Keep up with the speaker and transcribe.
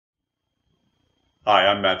Hi,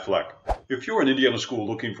 I'm Matt Fleck. If you're an Indiana school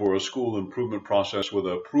looking for a school improvement process with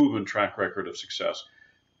a proven track record of success,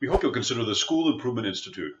 we hope you'll consider the School Improvement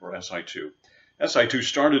Institute, or SI2. SI2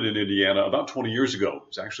 started in Indiana about 20 years ago.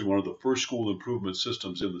 It's actually one of the first school improvement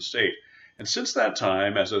systems in the state. And since that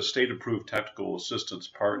time, as a state-approved technical assistance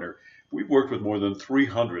partner, we've worked with more than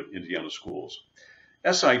 300 Indiana schools.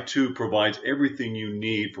 SI2 provides everything you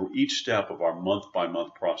need for each step of our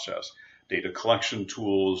month-by-month process: data collection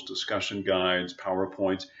tools, discussion guides,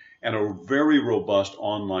 PowerPoints, and a very robust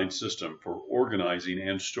online system for organizing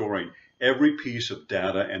and storing every piece of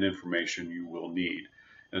data and information you will need.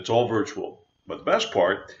 And it's all virtual. But the best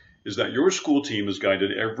part is that your school team is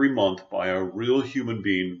guided every month by a real human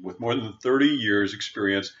being with more than 30 years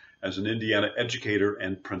experience as an Indiana educator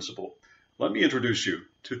and principal. Let me introduce you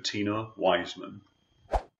to Tina Wiseman.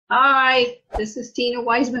 Hi, this is Tina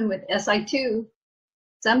Wiseman with SI2.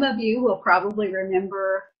 Some of you will probably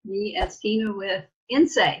remember me as Tina with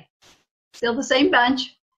INSAE. Still the same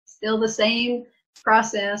bunch, still the same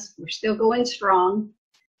process. We're still going strong.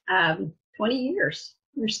 20 years,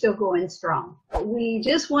 we're still going strong. We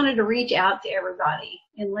just wanted to reach out to everybody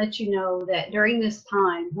and let you know that during this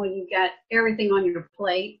time when you've got everything on your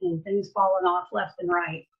plate and things falling off left and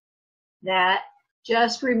right, that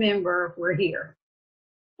just remember we're here.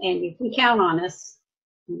 And you can count on us.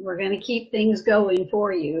 We're going to keep things going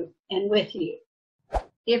for you and with you.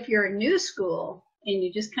 If you're a new school and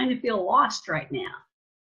you just kind of feel lost right now,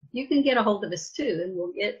 you can get a hold of us too, and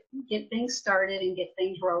we'll get things started and get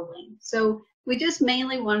things rolling. So we just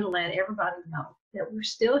mainly wanted to let everybody know that we're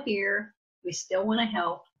still here. We still want to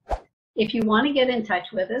help. If you want to get in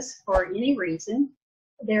touch with us for any reason,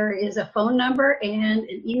 there is a phone number and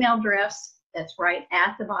an email address that's right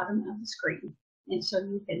at the bottom of the screen. And so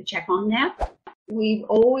you can check on that. We've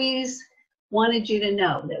always wanted you to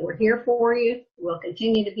know that we're here for you. We'll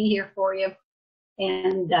continue to be here for you.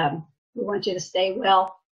 And we want you to stay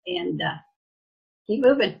well and keep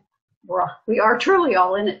moving. We are truly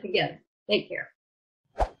all in it together. Take care.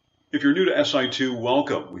 If you're new to SI2,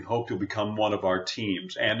 welcome. We hope you'll become one of our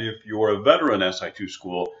teams. And if you're a veteran SI2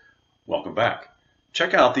 school, welcome back.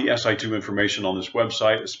 Check out the SI2 information on this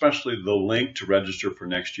website, especially the link to register for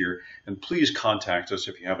next year, and please contact us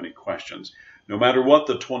if you have any questions. No matter what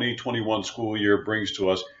the 2021 school year brings to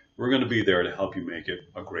us, we're going to be there to help you make it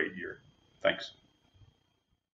a great year. Thanks.